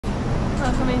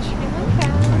Welcome in Sri Lanka.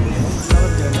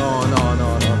 No.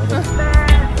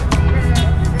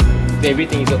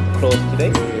 Everything is closed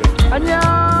today. 안녕.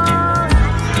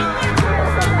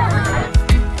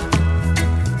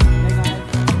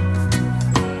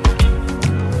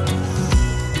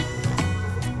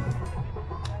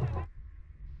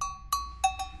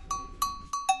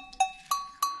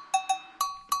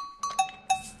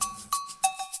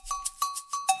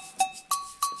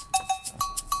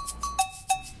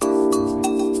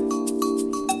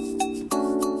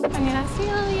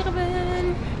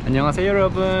 안녕하세요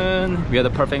여러분. We are the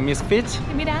perfect misfits.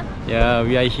 입니다. Yeah,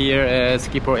 we are here at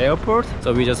Schiphol airport.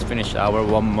 So we just finished our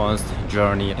 1 month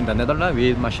journey in the Netherlands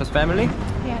with Mascha's family.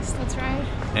 Yes, that's right.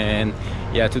 And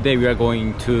yeah, today we are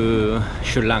going to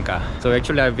Sri Lanka. So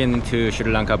actually I've been to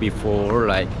Sri Lanka before,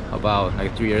 about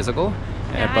 3 years ago.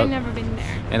 Yeah, but, I've never been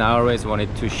there. And I always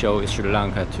wanted to show Sri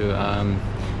Lanka to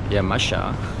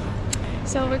Mascha.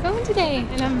 So we're going today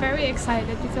and I'm very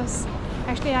excited because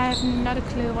actually I have not a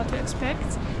clue what to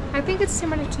expect. I think it's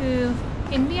similar to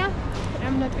India, but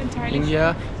I'm not entirely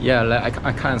India? sure. Yeah,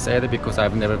 I can't say that because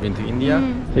I've never been to India.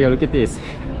 Take a look at this.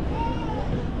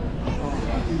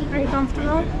 Are you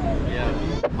comfortable?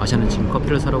 마샤는 지금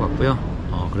커피를 사러 갔고요.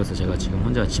 그래서 제가 지금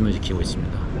혼자 짐을 지키고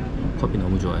있습니다. 커피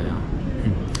너무 좋아해요.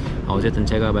 어쨌든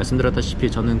제가 말씀드렸다시피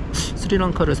저는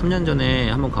스리랑카를 3년 전에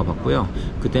한번 가봤고요.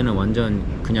 그때는 완전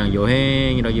그냥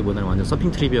여행이라기보다는 완전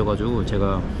서핑 트립이어가지고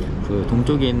제가 그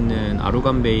동쪽에 있는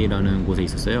아루간베이라는 곳에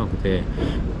있었어요. 그때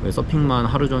서핑만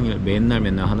하루 종일 맨날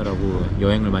하느라고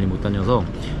여행을 많이 못 다녀서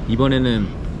이번에는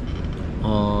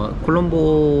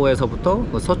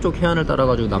콜롬보에서부터 서쪽 해안을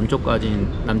따라가지고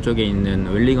남쪽에 있는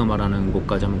웰링엄마라는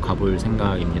곳까지 한번 가볼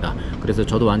생각입니다. 그래서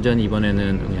저도 완전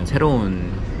이번에는 그냥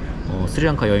새로운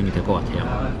스리랑카 여행이 될 것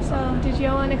같아요. So, did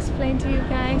Johan explain to you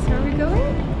guys where we're going?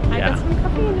 I Yeah. got some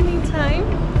coffee in the meantime.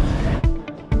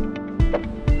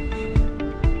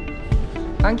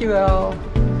 Thank you, El.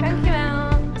 Thank you,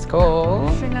 Al. Let's go.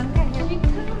 Sri Lanka, here we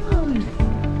come.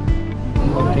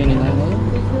 Okay,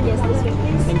 Yes, this way,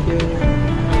 please. Thank you.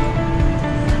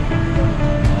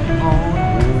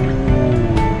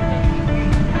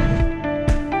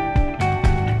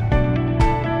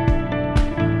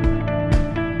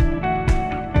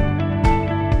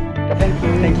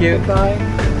 Thank you. Bye.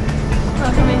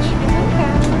 Welcome in Sri Lanka.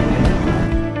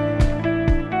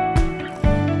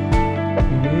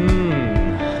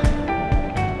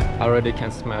 I already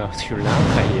can smell Sri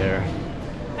Lanka here.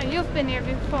 You've been here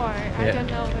before. I Yeah. don't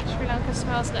know what Sri Lanka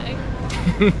smells like.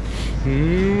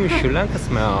 Sri Lanka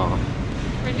smell.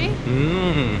 Really?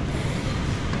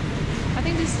 I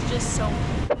think this is just soap.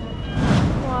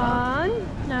 One,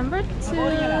 number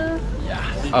two.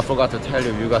 I forgot to tell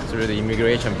you, we got through the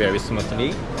immigration very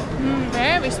smoothly.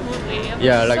 Very smoothly. It was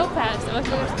Yeah, so fast. I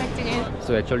wasn't expecting it.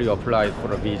 So actually you applied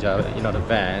for a visa in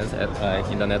advance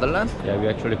in the Netherlands. Yeah, we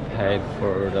actually paid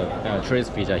for the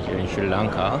tourist visa here in Sri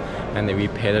Lanka, and then we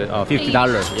paid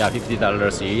 $50. Yeah,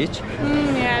 $50 each.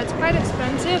 Yeah, it's quite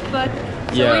expensive, but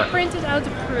so Yeah. we printed out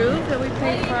the proof that we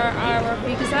paid for our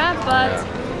visa, but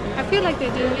I feel like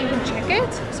they didn't even check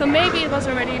it. So maybe it was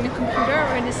already in the computer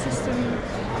or in the system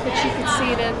that she could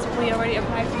see that we already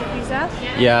applied for the visa.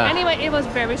 Yeah. Anyway, it was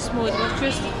very smooth. It was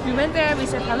just, we went there, we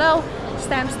said hello,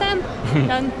 stamp,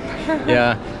 done.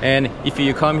 Yeah, and if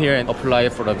you come here and apply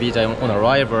for the visa on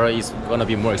arrival, it's gonna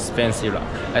be more expensive.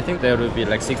 I think that would be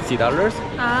like $60.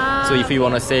 So if you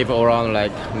wanna save around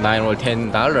like $9 or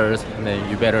 $10, then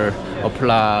you better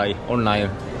apply online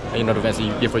in advance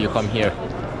before you come here.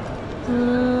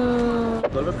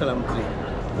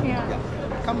 Yeah.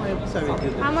 Come here, sir.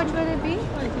 How much will it be?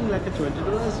 I think like a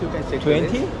 $20. You can check.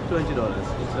 20? $20.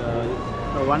 It's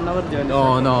a 1 hour journey.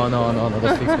 No,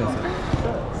 that's expensive.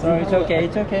 Sorry, it's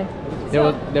okay.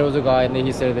 There was a guy and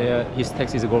he said his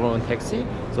taxi is a government taxi,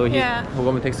 so his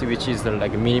government taxi, which is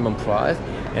like a minimum price,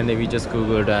 and then we just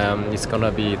googled it's gonna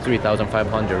be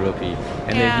 3,500 rupee,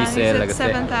 and then he said like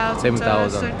 7,000.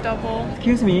 7,000. So it's double.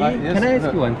 Excuse me, yes. can I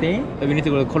ask you one thing? We need to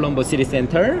go to Colombo city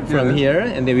center from Yes. here,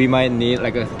 and then we might need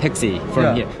like a taxi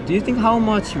from here. Do you think how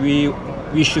much we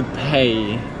should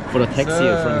pay for the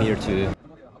taxi from here to?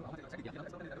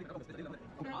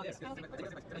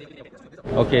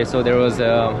 Okay, so there was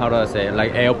how do I say,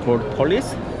 like airport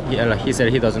police. He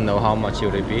said he doesn't know how much it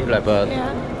would be, but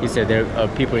he said there are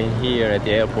people in here at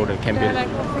the airport that can They're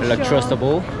be like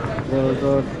trustable.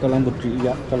 Colombo,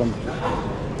 Colombo.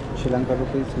 Sri Lanka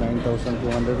rupees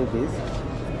 9,200 rupees.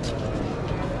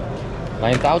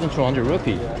 9,200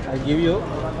 rupee. I give you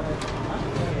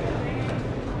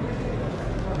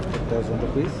 8,000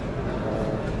 rupees.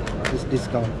 This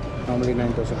discount normally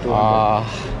 9,200.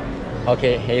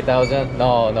 Okay, 8,000.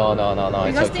 No. It's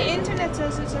Because the okay. internet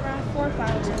says it's around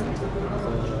 4,000.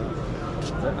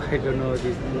 I don't know,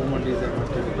 this moment is about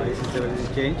the price is already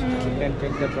changed. You can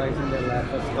check the price in the last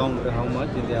counter how much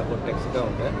in the airport taxi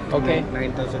counter. Okay.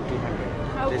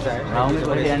 9,200. This is How much?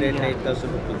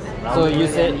 8,000 rupees. So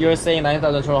you're saying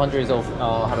 9,200 is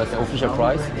how do I say official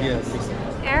price? Yes.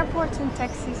 Airports and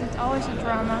taxis, it's always a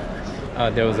drama.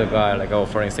 There was a guy like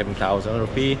offering 7,000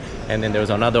 rupee, and then there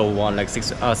was another one like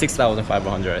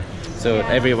 6,500. So Yeah.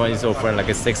 everyone is offering like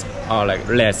a like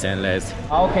less and less.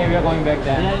 Okay, we are going back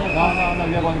then. No,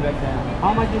 we are going back then.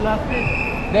 How much you last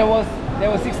paid? There was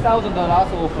 6,000 the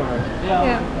last offer.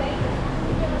 Yeah.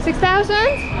 6,000?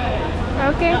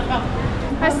 Okay.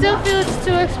 I still feel it's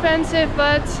too expensive,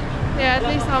 but yeah, at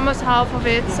least almost half of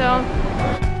it, so.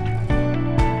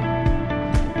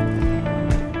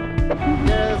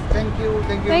 Yes, thank you.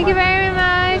 Thank you very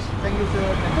much. Thank you, sir.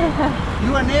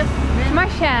 Your name?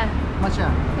 Mascha. Mascha.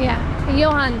 Yeah.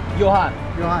 Johan. Johan.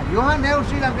 Johan have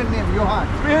Sri Lankan name, Johan.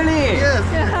 Really? Yes.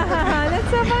 That's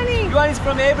so funny. Johan is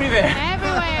from everywhere.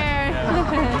 Everywhere.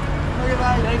 Okay,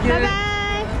 bye. Thank you. Bye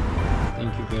bye.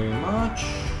 Thank you very much.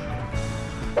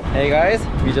 Hey guys,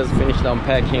 we just finished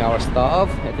unpacking our stuff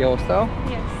at the hostel.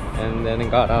 Yes. And then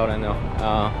got out and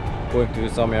going to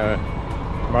somewhere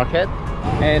market.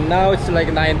 And now it's like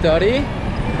 9:30,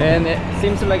 and it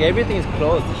seems like everything is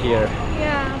closed here.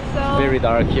 Yeah, so. Very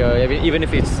dark here, even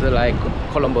if it's like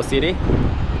Colombo city.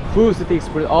 Food City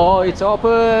Express. Oh, it's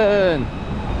open.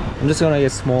 I'm just gonna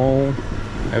get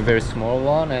a very small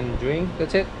one and drink.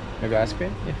 That's it. Maybe ice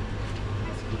cream. Yeah.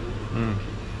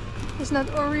 It's not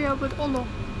Oreo, but Ono.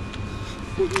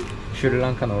 Sri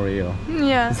Lankan Oreo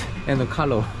Yeah. and the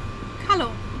Kalo. Hello.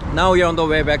 Now we're on the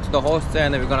way back to the hostel,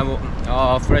 and we're gonna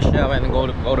fresh up and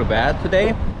go to bed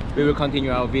today. We will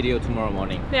continue our video tomorrow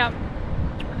morning. Yeah.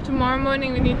 Tomorrow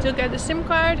morning we need to get the SIM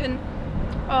card and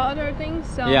other things.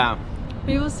 So Yeah.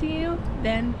 we will see you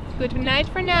then. Good night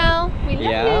for now. We love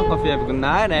Yeah. you. Hope you have a good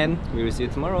night, and we will see you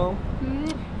tomorrow.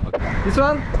 Mm. Okay. This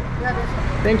one? Yeah.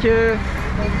 Thank you.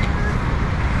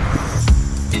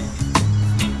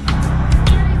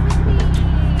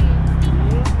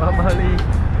 Bye Bali.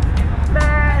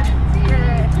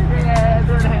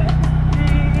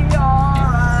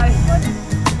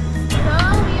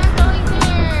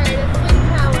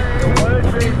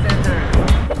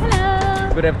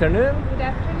 Good afternoon. Good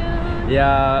afternoon.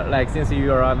 Yeah, like since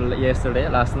you arrived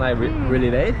last night really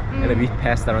late, and we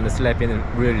passed around the sleeping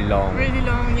really long. Really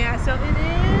long, yeah. So it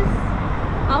is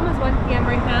almost 1 p.m.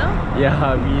 right now.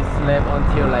 Yeah, we slept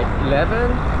until like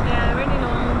 11. Yeah, really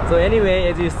long. So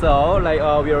anyway, as you saw, like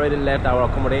we already left our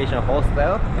accommodation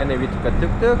hostel, and then we took a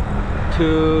tuk-tuk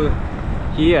to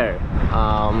here,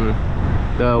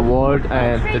 the World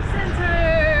and Trade the Center.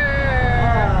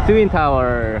 Twin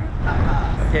Tower.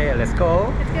 Okay, let's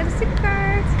go. Let's get a SIM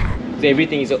card. So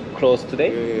everything is closed today?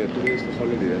 Yeah, today is the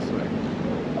holiday, that's why.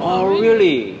 Oh,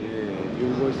 really? Yeah, you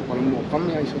go to Colombo, come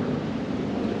here, so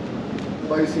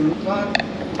buy SIM card.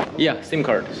 Yeah, SIM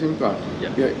card. SIM card.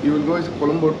 Yeah. Yeah, you will go to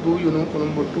Colombo 2, you know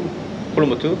Colombo 2?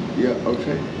 Colombo 2? Yeah,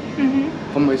 outside.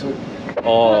 Come my side.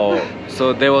 Oh,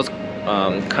 so that was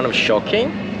kind of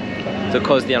shocking.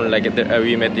 Because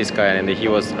we met this guy, and he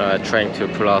was trying to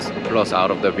pull us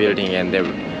out of the building, and they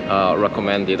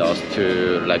recommended us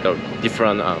to like a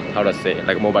different how to say,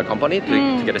 like mobile company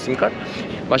to get a SIM card.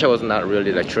 Mascha was not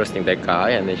really like trusting that guy,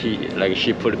 and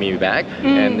she pulled me back,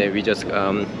 and then we just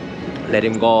let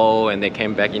him go, and they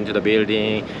came back into the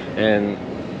building, and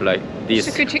like this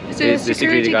The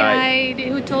security guy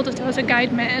who told us was a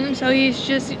guide man, so he's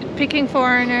just picking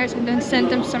foreigners and then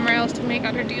send them somewhere else to make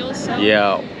other deals. So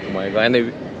yeah, oh my god. And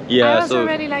they, yeah, I was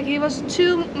already like, he was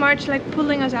too much like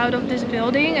pulling us out of this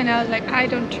building, and I was like, I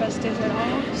don't trust this at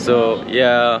all. so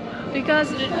yeah,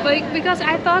 Because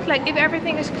I thought like, if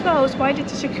everything is closed, why did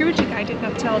the security guy did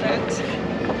not tell that?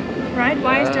 Right?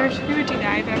 Why is there a security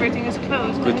guy if everything is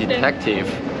closed? good detective.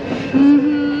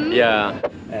 Yeah.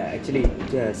 Actually,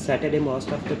 Saturday most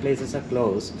of the places are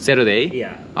closed. Saturday?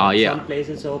 Yeah. Yeah. Some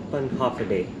places open half a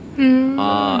day.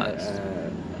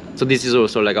 So this is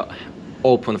also like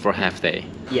open for half day.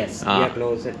 Yes, we are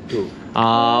closed at 2.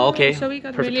 Okay. So we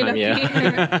got Perfect really time,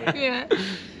 lucky. yeah. Yeah.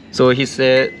 So he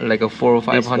said like a 400 or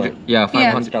 500. Yeah,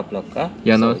 500. Stop lock, huh?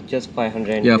 Yeah, so no. just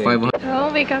 500. Yeah, 500.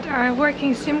 So we got our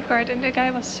working SIM card, and the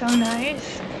guy was so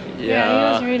nice. Yeah, he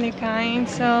was really kind.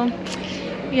 So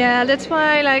yeah, that's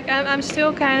why like I'm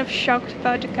still kind of shocked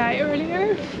about the guy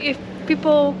earlier. If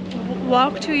people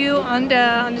walk to you on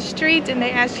the street and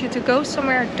they ask you to go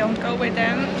somewhere, don't go with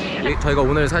them. 저희가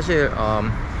오늘 사실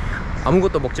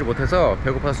아무것도 먹질 못해서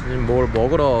배고파서 지금 뭘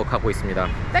먹으러 가고 있습니다.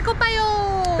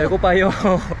 배고파요. 배고파요.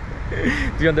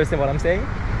 Do you understand what I'm saying?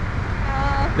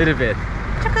 Little bit.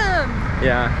 조금.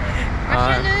 Yeah.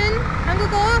 마샤는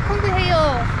한국어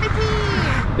공부해요. 파이팅!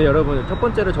 네, 여러분, 첫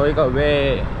번째로 저희가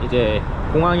왜 이제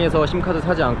공항에서 심카드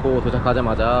사지 않고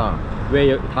도착하자마자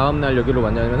왜 다음날 여기로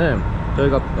왔냐면은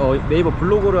저희가 네이버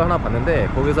블로그를 하나 봤는데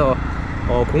거기서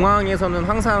공항에서는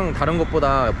항상 다른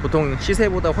것보다 보통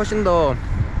시세보다 훨씬 더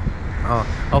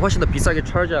비싸게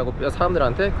차지하고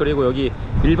사람들한테, 그리고 여기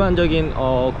일반적인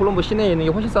콜롬보 시내에 있는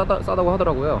게 훨씬 싸다고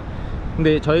하더라고요.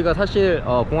 근데 저희가 사실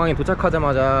공항에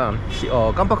도착하자마자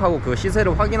깜빡하고 그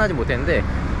시세를 확인하지 못했는데,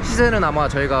 시세는 아마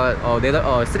저희가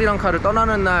스리랑카를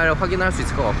떠나는 날 확인할 수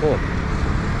있을 것 같고,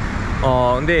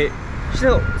 근데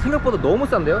시세가 생각보다 너무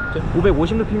싼데요?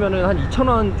 550루피면은 한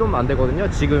 2,000원 좀 안 되거든요.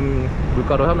 지금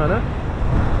물가로 하면은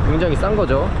굉장히 싼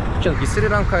거죠. 이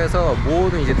스리랑카에서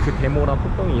모든 이제 그 데모랑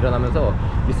폭동이 일어나면서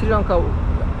이 스리랑카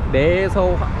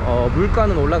내에서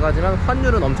물가는 올라가지만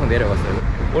환율은 엄청 내려갔어요.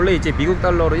 원래 이제 미국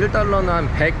달러로 1달러는 한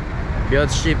 100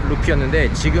 몇십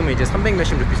루피였는데 지금은 이제 300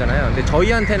 몇십 루피잖아요. 근데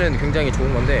저희한테는 굉장히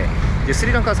좋은 건데 이제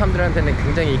스리랑카 사람들한테는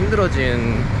굉장히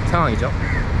힘들어진 상황이죠.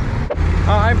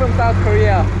 I'm from South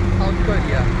Korea. South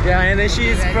Korea. Yeah, and then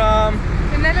she's from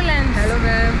The Netherlands. Hello,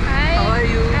 ma'am. Hi. How are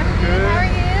you? I'm good. How are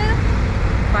you?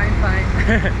 Fine, fine.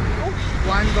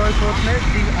 One gold partner,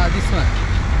 this one.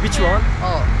 Which one?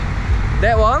 Oh,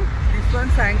 That one? this one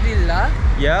Shangri-La.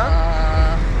 Yeah.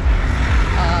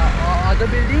 Other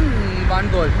building, one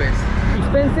gold face.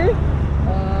 Expensive?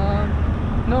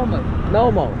 Normal.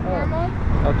 Normal. Normal?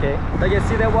 Okay. Like you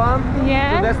see that one?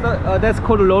 Yeah. So that's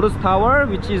called Lotus Tower,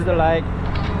 which is like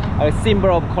a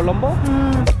symbol of Colombo.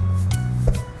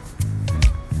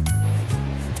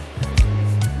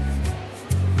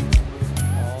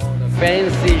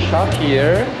 Fancy shop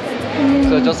here.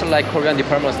 So just like Korean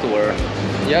department store.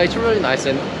 Yeah, it's really nice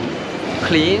and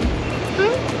clean.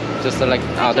 Just like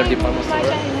other department store.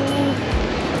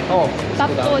 Oh, let's go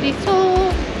down.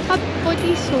 밥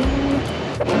어디서?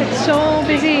 It's so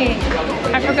busy.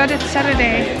 I forgot it's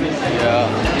Saturday. Yeah,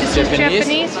 it's This is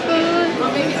Japanese food.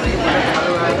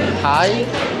 Thai.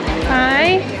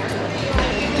 Hi.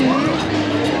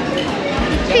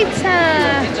 Pizza.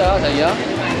 Pizza, 자기야.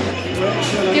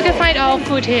 You can find all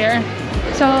food here.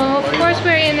 So of course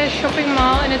we're in a shopping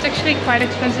mall and it's actually quite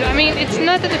expensive. I mean, it's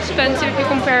not that expensive if you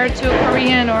compare it to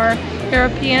Korean or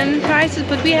European prices,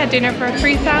 but we had dinner for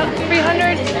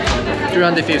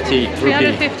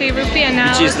 350 rupee and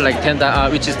now which is like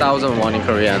 10,000, which is 1,000 in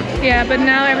Korean. yeah, but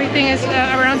now everything is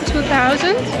around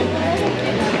 2,000.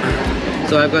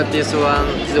 So I got this one.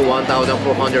 This is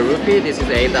 1,400 rupee. This is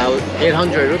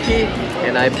 800 rupee,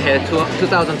 and I paid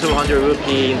 2,200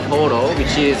 rupee in total,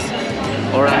 which is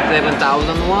around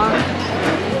 7,000 won.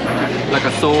 Like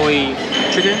a soy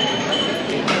chicken.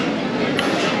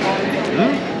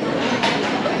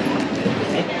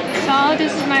 So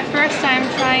this is my first time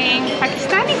trying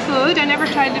Pakistani food. I never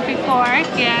tried it before.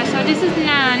 Yeah, so this is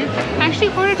naan. I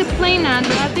actually ordered a plain naan,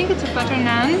 but I think it's a butter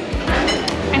naan.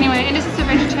 Anyway, and this is a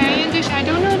vegetarian dish. I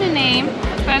don't know the name,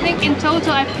 but I think in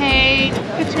total I paid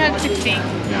 1,560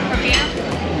 rupees.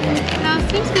 Now it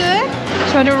seems good.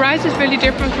 So the rice is really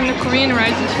different from the Korean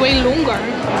rice. It's way longer.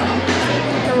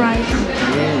 The rice.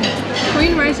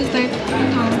 Korean rice is like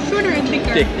shorter and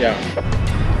thicker. Thick, yeah.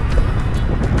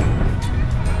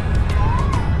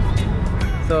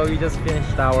 So we just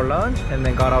finished our lunch and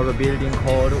then got out of a building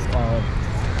called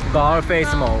Galle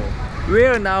Face Mall.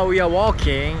 Where now we are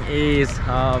walking is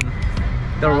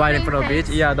the right in front of it.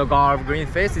 Yeah, the Galle Green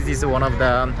Face. This is one of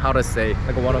the, how to say,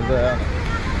 like one of the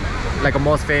like a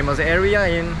most famous area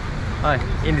in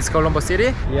this Colombo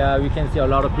city. Yeah, we can see a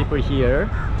lot of people here.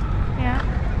 Yeah.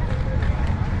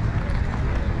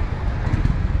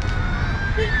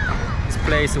 This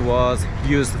place was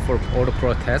used for all the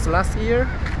protests last year,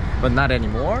 but not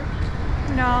anymore.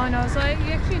 No, so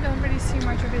you actually don't really see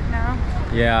much of it now.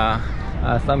 Yeah,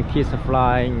 some kids are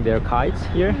flying their kites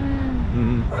here. It's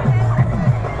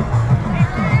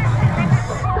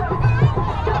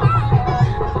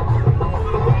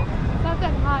not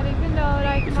that hot, even though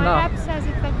like It's my not. app says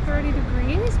it's like 30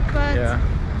 degrees, but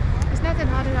it's not that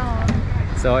hot at all.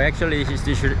 So actually, this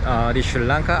Sri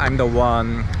Lanka, I'm the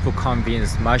one who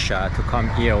convinced Mascha to come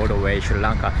here all the way Sri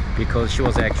Lanka, because she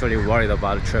was actually worried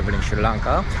about traveling Sri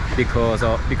Lanka because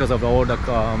of all the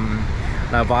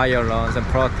violence and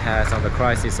protests of the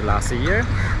crisis last year.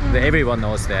 Everyone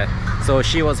knows that. So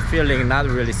she was feeling not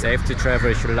really safe to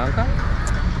travel Sri Lanka.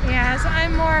 Yeah, so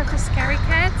I'm more of the scary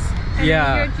cat. And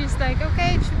Yeah. you're just like,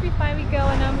 okay, it should be fine, we go.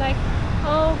 And I'm like,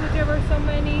 oh, but there were so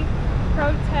many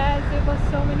protests, there was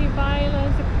so many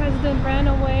violence, the president ran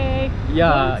away.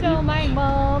 Yeah, Don't tell my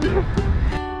mom.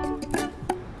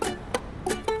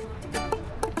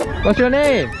 What's your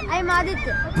name? I'm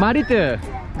Aditya. Marit.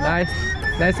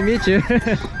 Nice to meet you.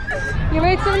 You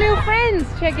made some new friends,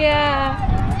 check it out.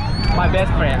 My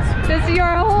best friends. This is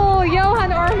your whole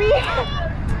Johan army.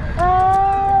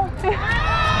 I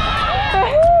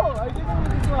give you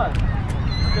this one.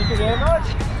 Thank you very much.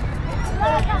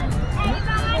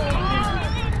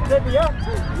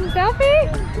 Selfie?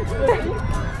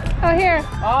 Oh, here.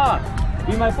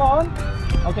 Be my phone?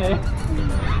 Okay.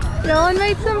 Johan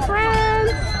made some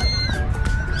friends.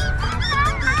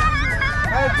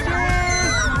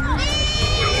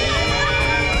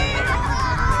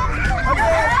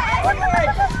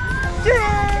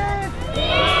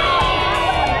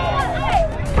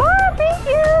 Oh, thank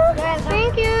you.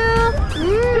 Thank you.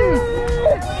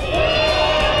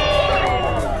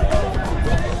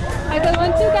 I got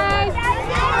one too, guys.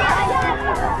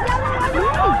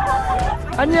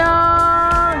 안녕.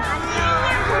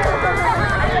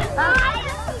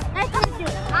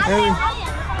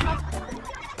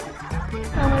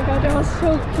 Oh my god, that was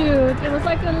so cute. It was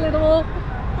like a little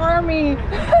army.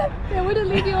 They wouldn't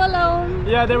leave you alone.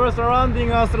 Yeah, they were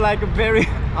surrounding us like very.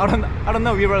 I don't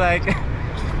know. We were like.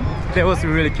 That was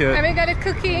really cute. And we got a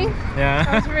cookie. Yeah.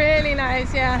 That was really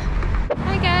nice, yeah.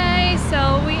 Hi guys,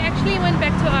 so we actually went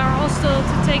back to our hostel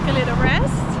to take a little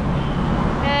rest.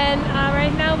 And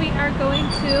right now we are going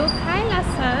to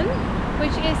Kailasa,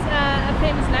 which is a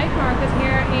famous night market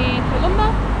here in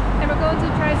Colombo. And we're going to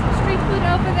try some street food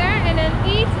over there and then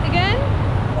eat again.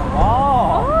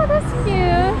 Oh, that's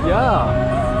cute. Yeah.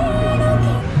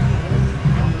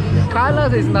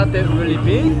 Kailasa is not that really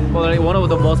big, but like one of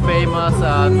the most famous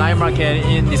night market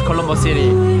in this Colombo city.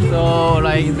 So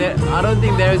like I don't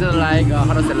think there is like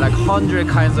how to say, like 100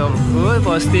 kinds of food,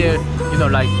 but still, you know,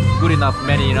 like good enough,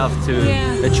 many enough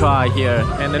to try here.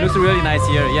 And it looks really nice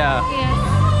here. Yeah.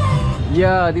 Yes.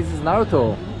 Yeah, this is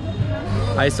Naruto.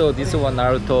 I saw this one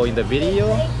Naruto in the video.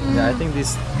 Yeah, I think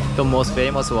this is the most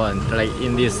famous one, like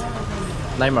in this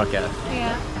night market.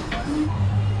 Yeah.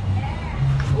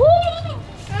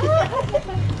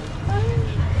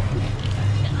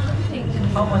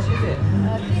 How much is it?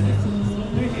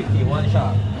 350 one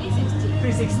shot.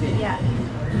 360. Yeah.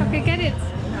 Okay, get it.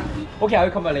 Okay, I'll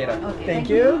come back later. Okay. Thank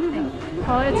you.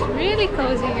 Oh, it's really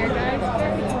cozy here, guys.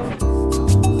 Very cozy.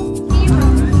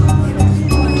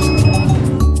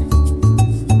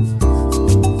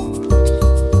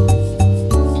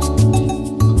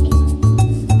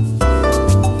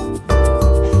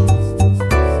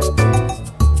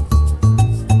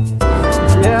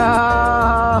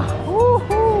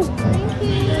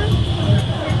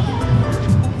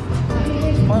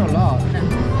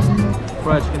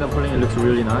 Fried chicken dumpling, it looks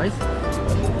really nice.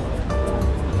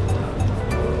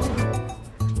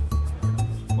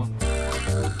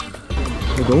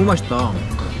 이거 너무 맛있다.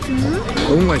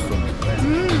 너무 맛있어.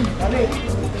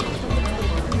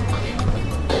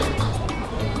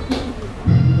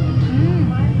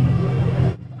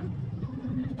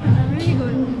 Really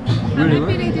good. I'm Really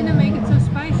happy good? they didn't make it so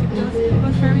spicy because it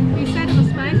was very. They said it was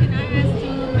spicy, and I asked to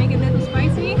make it a little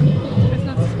spicy. It's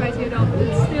not spicy at all, but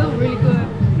it's still really good.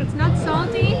 It's not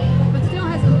salty, but still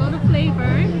has a lot of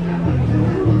flavor.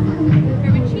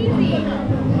 Very cheesy.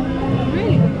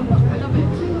 Really good. I love it.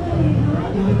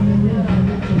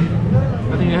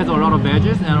 I think it has a lot of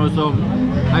veggies, and also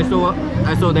I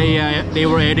saw they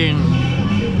were adding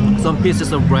some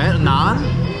pieces of bread, naan,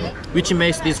 which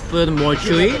makes this food more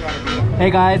chewy.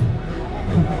 Hey guys,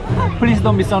 please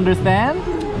don't misunderstand.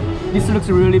 This looks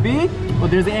really big, but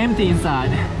there's empty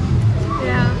inside.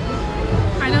 Yeah.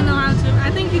 I don't know how to. I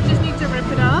think you just need to rip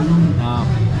it up.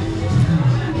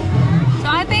 So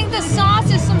I think the sauce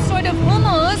is some sort of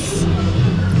hummus.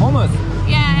 Hummus.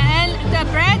 Yeah, and the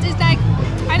bread is like,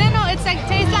 I don't know, it's like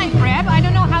tastes like bread. I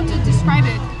don't know how to describe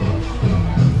it.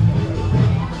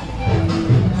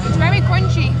 It's very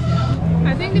crunchy.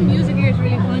 I think the music here is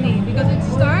really funny because it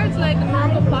starts like a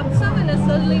normal pop song and then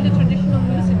suddenly the traditional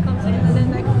music comes in and then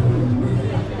like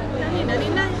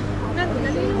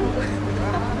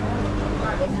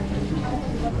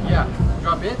Yeah,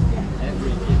 drop it and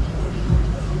drink it.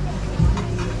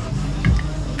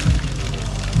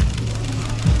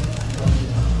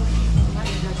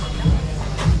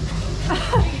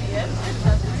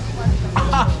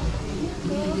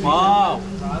 Wow.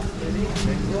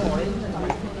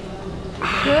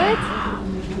 good.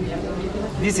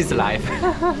 This is life.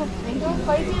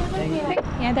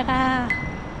 얘들아,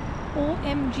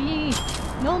 OMG,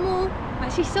 너무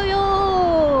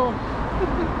맛있어요.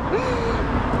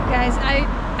 Guys,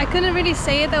 I couldn't really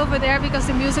say it over there because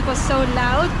the music was so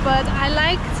loud, but I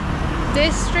liked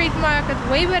this street market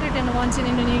way better than the ones in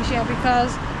Indonesia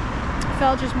because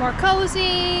felt just more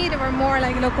cozy. There were more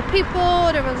like local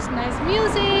people. There was nice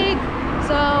music.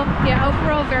 So yeah,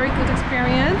 overall very good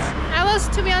experience. I was,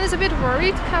 to be honest, a bit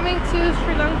worried coming to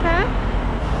Sri Lanka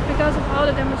because of all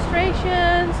the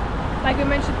demonstrations. Like we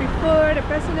mentioned before, the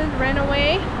president ran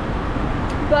away.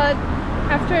 But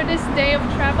after this day of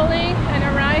traveling and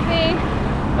arriving,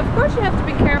 of course you have to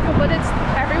be careful, but it's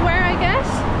everywhere, I guess.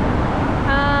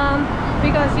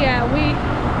 Because yeah, we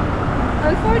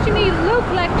unfortunately look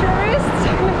like tourists.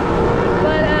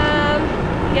 But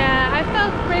yeah, I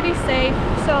felt pretty safe.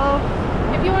 So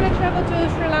if you want to travel to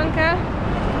Sri Lanka,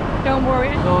 don't worry.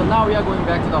 So now we are going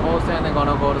back to the hostel and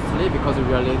gonna go to sleep because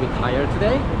we are a little bit tired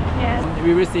today. Yes.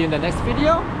 We will see you in the next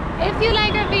video. If you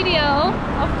like our video,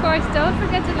 of course, don't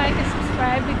forget to like and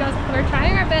subscribe because we're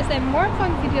trying our best and more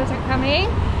fun videos are coming.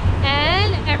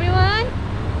 And everyone,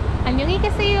 안녕히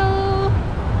계세요.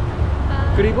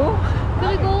 그리고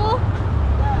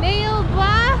내일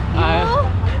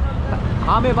봐요.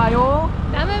 다음에 봐요.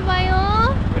 다음에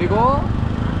봐요. 그리고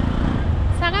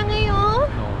사랑해요.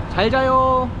 잘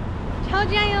자요. 잘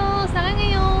자요.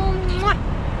 사랑해요.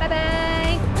 바이바이.